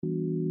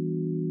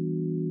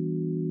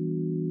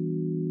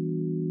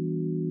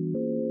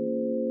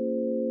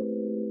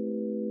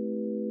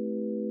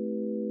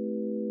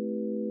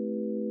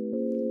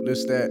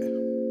This, that,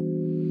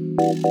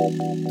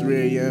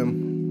 3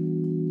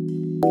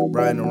 a.m.,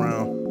 riding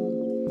around.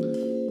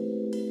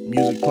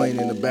 Music playing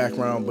in the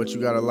background, but you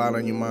got a lot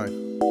on your mind.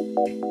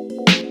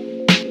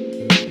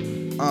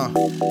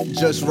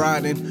 Just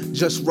riding,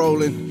 just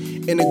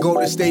rolling. In a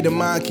golden state of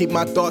mind, keep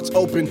my thoughts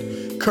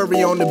open.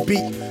 Curry on the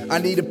beat, I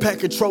need a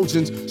pack of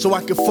Trojans so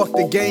I can fuck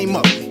the game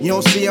up. You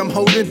don't see I'm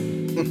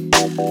holding?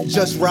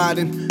 Just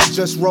riding,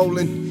 just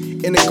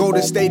rolling. In a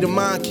golden state of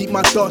mind, keep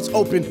my thoughts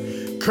open.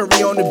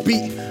 Curry on the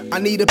beat, I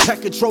need a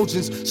pack of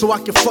Trojans so I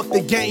can fuck the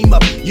game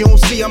up. You don't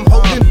see I'm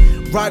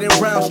holding? Riding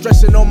around,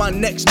 stressing on my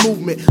next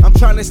movement. I'm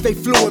trying to stay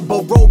fluid,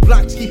 but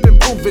roadblocks keep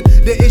improving.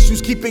 The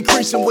issues keep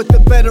increasing with the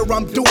better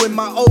I'm doing.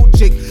 My old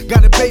chick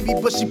got a baby,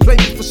 but she played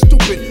me for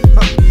stupid.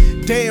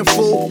 Damn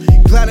fool,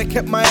 glad I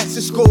kept my ass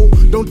in school.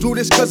 Don't do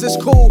this cause it's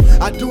cool.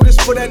 I do this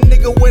for that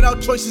nigga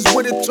without choices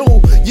with a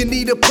tool. You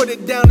need to put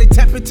it down and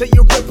tap into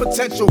your real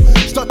potential.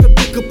 Start to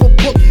pick up a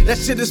book, that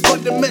shit is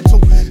fundamental.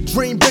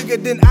 Dream bigger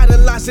than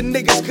idolizing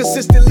niggas.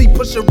 Consistently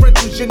pushing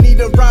rentals. You need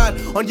to ride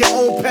on your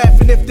own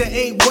path, and if there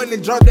ain't one,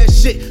 then drive that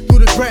shit through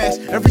the grass.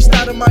 Every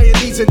style of Maya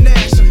needs a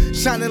Nash,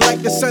 shining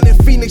like the sun in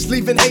Phoenix,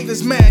 leaving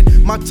haters mad.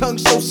 My tongue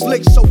so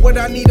slick, so what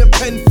I need a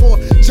pen for?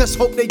 Just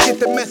hope they get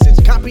the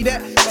message. Copy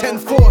that,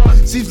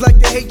 10-4. Seems like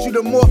they hate you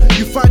the more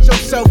you find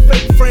yourself.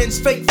 Fake friends,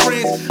 fake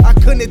friends. I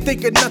couldn't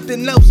think of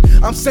nothing else.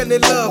 I'm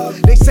sending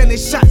love, they sending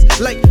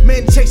shots like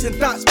men chasing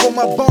thoughts. But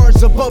my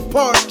bars above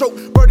par,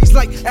 stroke birdies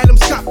like Adam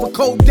Scott for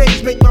cold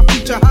days. Make my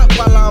future hot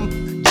while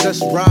I'm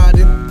just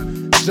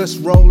riding,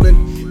 just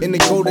rolling. In the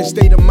golden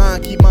state of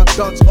mind, keep my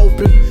thoughts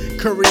open.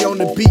 Curry on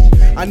the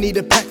beat, I need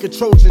a pack of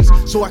Trojans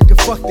so I can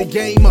fuck the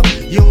game up.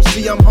 You don't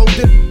see I'm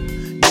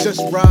holding?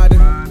 Just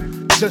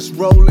riding, just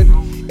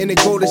rolling. In the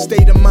golden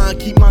state of mind,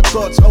 keep my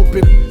thoughts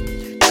open.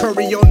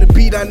 Curry on the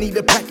beat, I need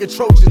a pack of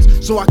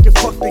Trojans so I can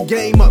fuck the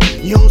game up.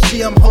 You don't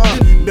see I'm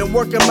holding? Been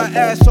working my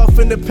ass off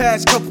in the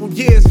past couple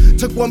years.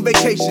 Took one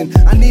vacation,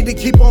 I need to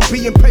keep on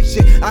being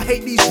patient. I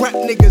hate these rap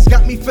niggas,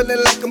 got me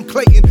feeling like I'm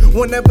Clayton.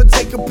 Won't ever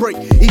take a break,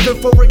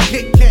 even for a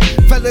Kit Kat.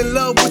 Fell in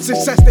love with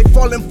success, they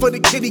falling for the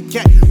kitty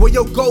cat. Where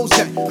your goals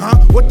at, huh?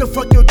 What the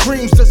fuck your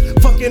dreams? Does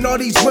fucking all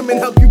these women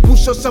help you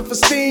boost your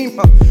self-esteem?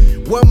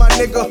 Well, my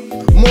nigga,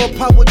 more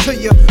power to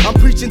you. I'm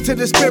preaching to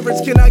the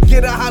spirits, can I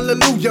get a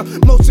hallelujah?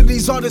 Most of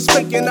these artists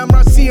faking, I'm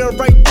not seeing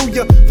right through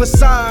your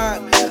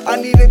facade. I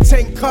need a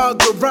 10-car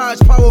garage,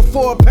 power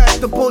 4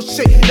 past the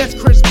bullshit. That's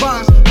Chris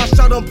Bosh, my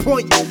shot on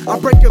point. I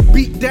break a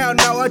beat down,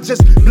 now I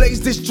just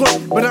blaze this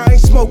joint. But I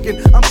ain't smoking,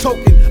 I'm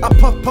toking. I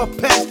puff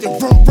past it,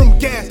 vroom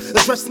gas.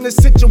 Addressing the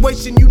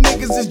situation, you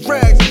niggas is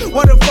drags.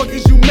 Why the fuck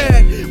is you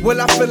mad? Well,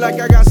 I feel like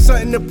I got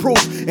something to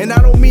prove. And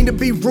I don't mean to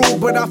be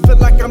rude, but I feel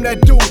like I'm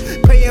that dude.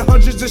 Paying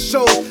hundreds of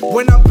shows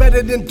when I'm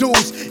better than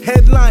dudes.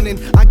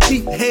 Headlining, I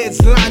keep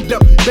heads lined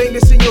up. Bang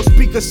this in your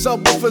speaker,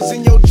 subwoofers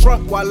in your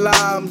trunk while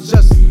I'm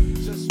just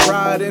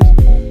riding,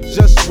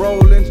 just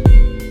rolling.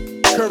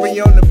 Curry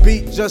on the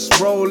beat, just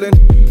rolling.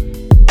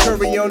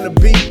 Curry on the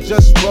beat,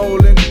 just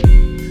rolling.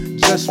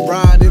 Just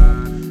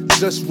riding,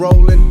 just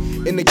rolling.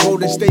 In the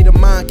golden state of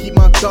mind, keep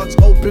my thoughts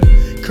open.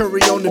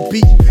 Curry on the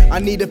beat, I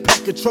need a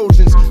pack of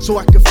Trojans so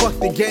I can fuck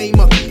the game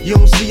up. You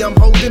don't see I'm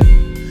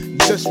holding?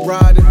 Just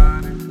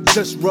riding,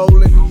 just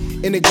rolling.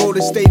 In the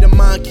golden state of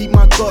mind, keep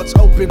my thoughts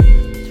open.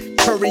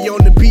 Curry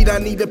on the beat, I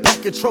need a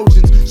pack of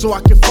Trojans so I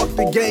can fuck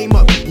the game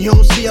up. You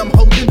don't see I'm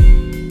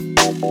holding?